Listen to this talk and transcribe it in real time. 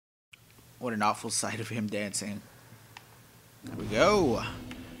What an awful sight of him dancing. There we go.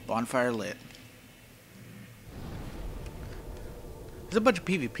 Bonfire lit. There's a bunch of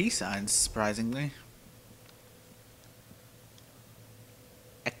PvP signs, surprisingly.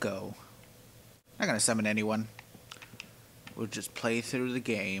 Echo. Not gonna summon anyone. We'll just play through the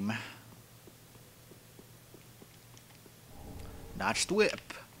game. Notched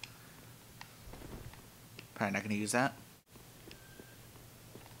whip. Probably not gonna use that.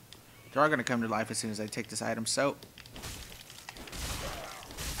 They're all gonna come to life as soon as I take this item, so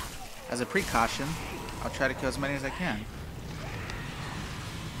as a precaution, I'll try to kill as many as I can.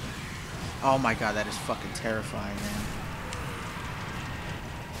 Oh my god, that is fucking terrifying, man.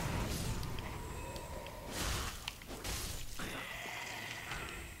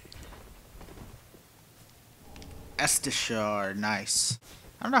 Estishar, nice.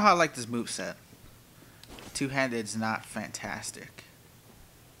 I don't know how I like this moveset. Two-handed is not fantastic.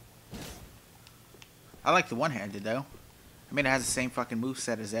 I like the one-handed though. I mean, it has the same fucking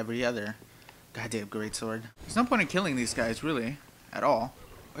moveset as every other goddamn greatsword. There's no point in killing these guys, really, at all.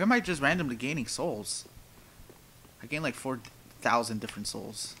 Or am I just randomly gaining souls? I gain like 4,000 different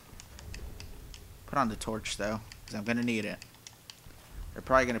souls. Put on the torch though, because I'm gonna need it. They're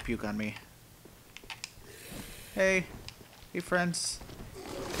probably gonna puke on me. Hey. Hey, friends.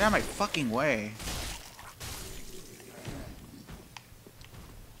 Get out of my fucking way.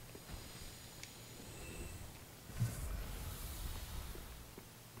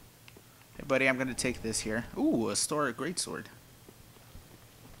 Hey, buddy, I'm gonna take this here. Ooh, a greatsword.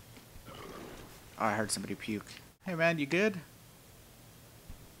 Oh, I heard somebody puke. Hey, man, you good?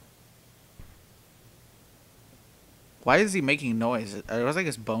 Why is he making noise? It was like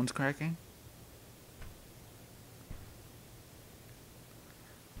his bones cracking.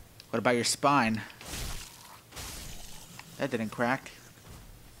 What about your spine? That didn't crack.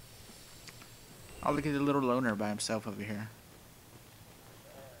 Oh, look at the little loner by himself over here.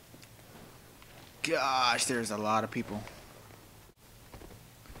 Gosh, there's a lot of people.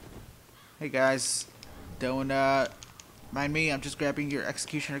 Hey guys, don't mind me. I'm just grabbing your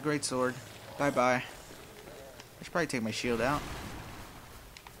Executioner Greatsword. Bye bye. I should probably take my shield out.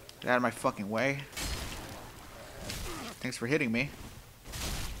 Get out of my fucking way. Thanks for hitting me.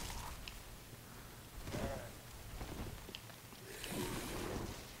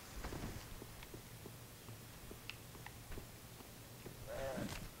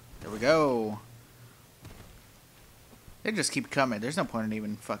 There we go. They just keep coming. There's no point in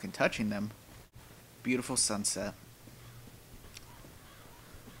even fucking touching them. Beautiful sunset.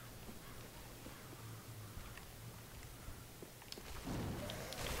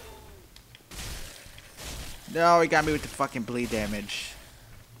 No, he got me with the fucking bleed damage.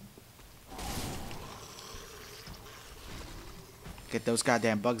 Get those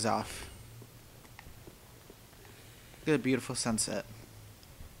goddamn bugs off. Look at the beautiful sunset.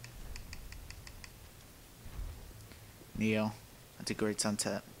 Neo. That's a great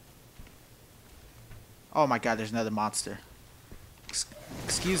sunset. Oh my god, there's another monster.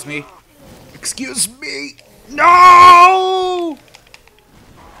 Excuse me. Excuse me! No!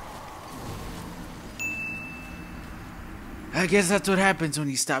 I guess that's what happens when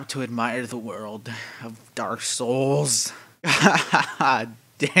you stop to admire the world of Dark Souls. Damn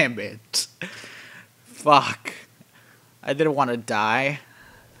it. Fuck. I didn't want to die.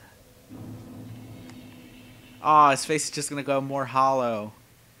 Oh, his face is just gonna go more hollow.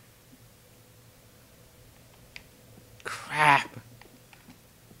 Crap.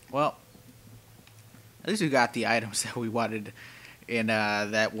 Well, at least we got the items that we wanted in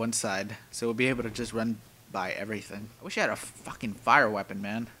that one side. So we'll be able to just run by everything. I wish I had a fucking fire weapon,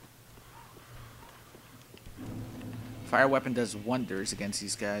 man. Fire weapon does wonders against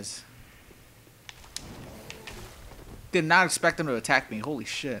these guys. Did not expect them to attack me. Holy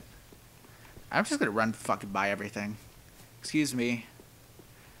shit. I'm just gonna run fucking by everything. Excuse me.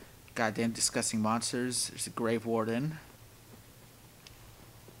 Goddamn disgusting monsters. There's a Grave Warden.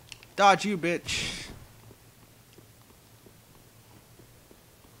 Dodge you, bitch.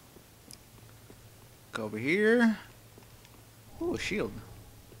 Go over here. Ooh, a shield.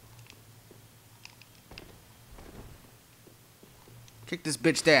 Kick this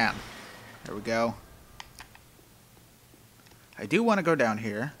bitch down. There we go. I do want to go down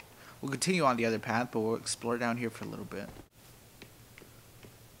here. We'll continue on the other path, but we'll explore down here for a little bit.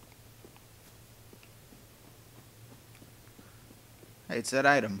 Hey, it's that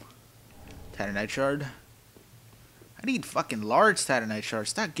item. Titanite shard. I need fucking large Titanite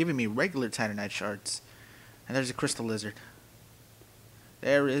shards. Stop giving me regular Titanite shards. And there's a crystal lizard.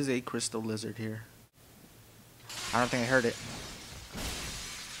 There is a crystal lizard here. I don't think I heard it.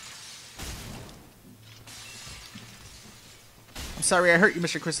 I'm sorry I hurt you,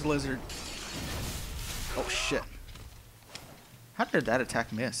 Mr. Crystal Lizard. Oh, shit. How did that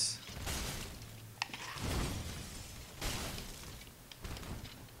attack miss?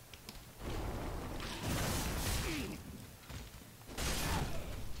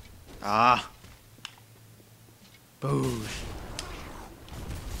 Ah. Boosh.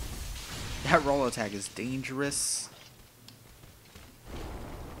 That roll attack is dangerous.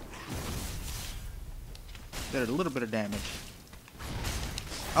 Did a little bit of damage.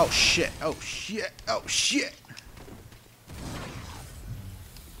 Oh shit, oh shit, oh shit!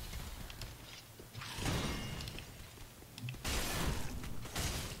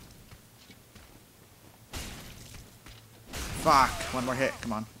 Fuck, one more hit,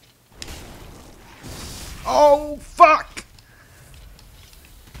 come on. Oh, fuck!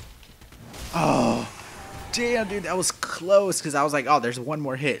 Oh, damn, dude, that was close, because I was like, oh, there's one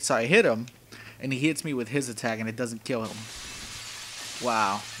more hit. So I hit him, and he hits me with his attack, and it doesn't kill him.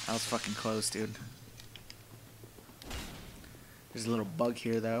 Wow, that was fucking close, dude. There's a little bug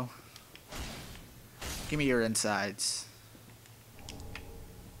here, though. Give me your insides.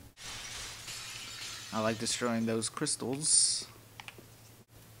 I like destroying those crystals.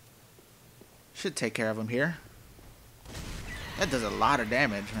 Should take care of them here. That does a lot of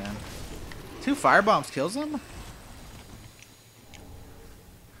damage, man. 2 firebombs kills them?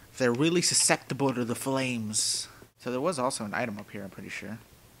 They're really susceptible to the flames. So there was also an item up here, I'm pretty sure.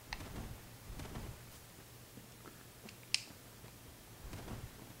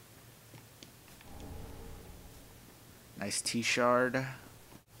 Nice T-shard.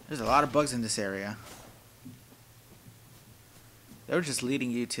 There's a lot of bugs in this area. They were just leading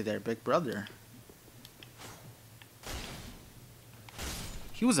you to their big brother.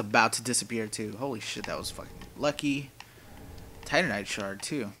 He was about to disappear too. Holy shit, that was fucking lucky. Titanite shard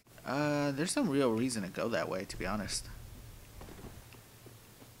too. There's no real reason to go that way, to be honest.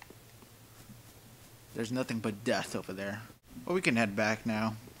 There's nothing but death over there. Well, we can head back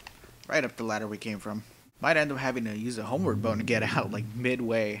now. Right up the ladder we came from. Might end up having to use a homeward bone to get out, like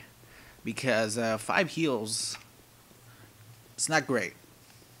midway. Because 5 heals, it's not great.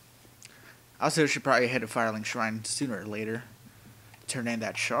 Also, should probably head to Firelink Shrine sooner or later. Turn in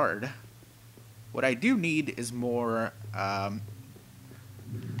that shard. What I do need is more,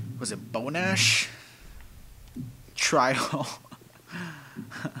 was it Bone Ash? Trial.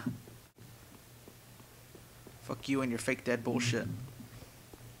 Fuck you and your fake dead bullshit.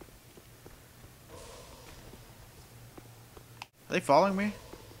 Are they following me?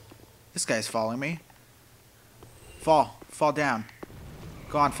 This guy's following me. Fall. Fall down.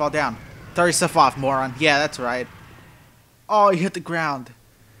 Go on, fall down. Throw yourself off, moron. Yeah, that's right. Oh, he hit the ground.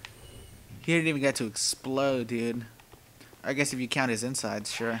 He didn't even get to explode, dude. I guess if you count his insides,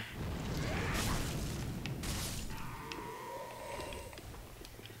 sure.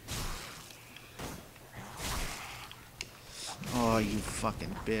 Oh, you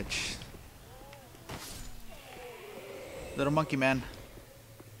fucking bitch. Little monkey man.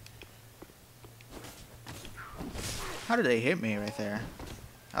 How did they hit me right there?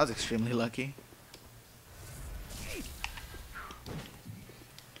 I was extremely lucky.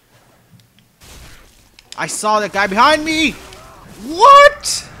 I saw that guy behind me!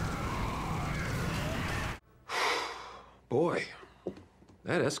 What? Boy,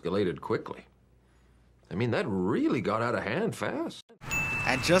 that escalated quickly. I mean, that really got out of hand fast.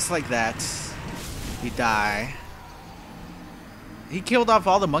 And just like that, we die. He killed off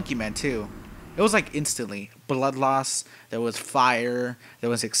all the monkey men too. It was like instantly. Blood loss, there was fire, there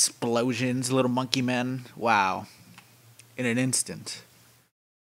was explosions, little monkey men. Wow. In an instant.